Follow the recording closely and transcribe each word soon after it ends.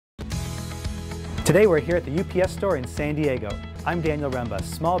Today we're here at the UPS store in San Diego. I'm Daniel Remba,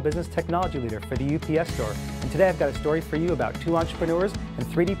 Small Business Technology Leader for the UPS store, and today I've got a story for you about two entrepreneurs and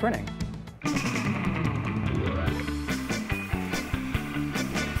 3D printing.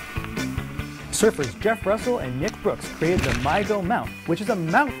 Surfers Jeff Russell and Nick Brooks created the MyGo mount, which is a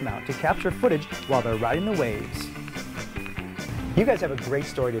mouth mount to capture footage while they're riding the waves. You guys have a great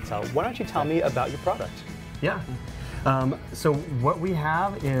story to tell. Why don't you tell me about your product? Yeah. So what we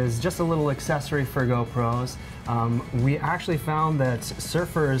have is just a little accessory for GoPros. We actually found that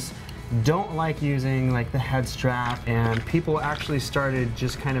surfers don't like using like the head strap, and people actually started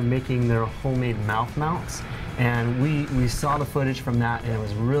just kind of making their homemade mouth mounts. And we saw the footage from that, and it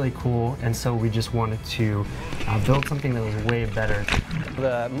was really cool, and so we just wanted to build something that was way better.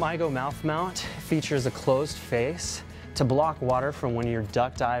 The MyGo mouth mount features a closed face to block water from when you're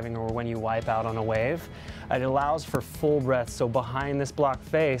duck diving or when you wipe out on a wave. It allows for full breaths, so behind this blocked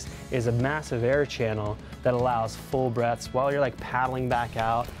face is a massive air channel that allows full breaths while you're like paddling back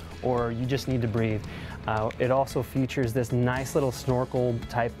out or you just need to breathe. It also features this nice little snorkel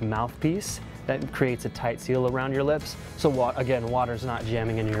type mouthpiece that creates a tight seal around your lips, so again, water's not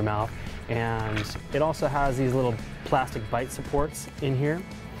jamming into your mouth. And it also has these little plastic bite supports in here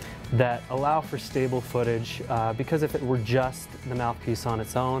that allow for stable footage, because if it were just the mouthpiece on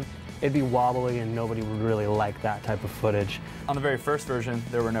its own, it'd be wobbly and nobody would really like that type of footage. On the very first version,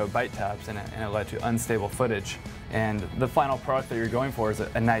 there were no bite tabs in it, and it led to unstable footage. And the final product that you're going for is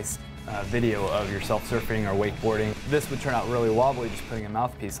a nice video of yourself surfing or wakeboarding. This would turn out really wobbly just putting a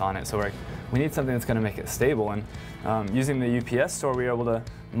mouthpiece on it, so we need something that's going to make it stable. And using the UPS store, we were able to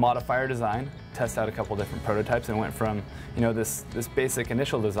modify our design, test out a couple different prototypes, and went from this basic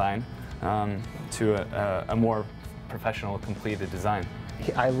initial design to a more professional, completed design.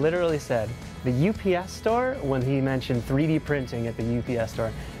 I literally said the UPS store when he mentioned 3D printing at the UPS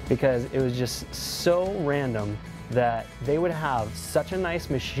store, because it was just so random that they would have such a nice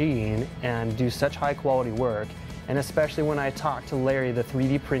machine and do such high quality work. And especially when I talked to Larry, the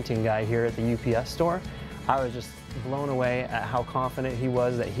 3D printing guy here at the UPS store, I was just blown away at how confident he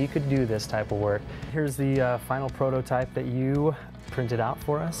was that he could do this type of work. Here's the final prototype that you printed out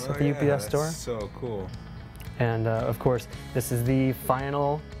for us at the UPS store. That's so cool. And of course, this is the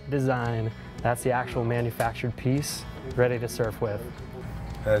final design. That's the actual manufactured piece, ready to surf with.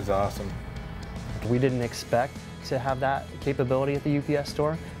 That is awesome. We didn't expect to have that capability at the UPS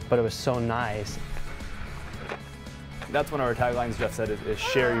store, but it was so nice. That's one of our taglines, Jeff said, is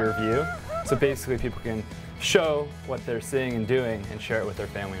share your view. So basically people can show what they're seeing and doing and share it with their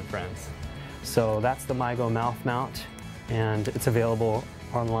family and friends. So that's the MyGo mouth mount, and it's available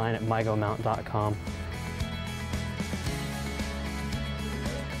online at mygomount.com.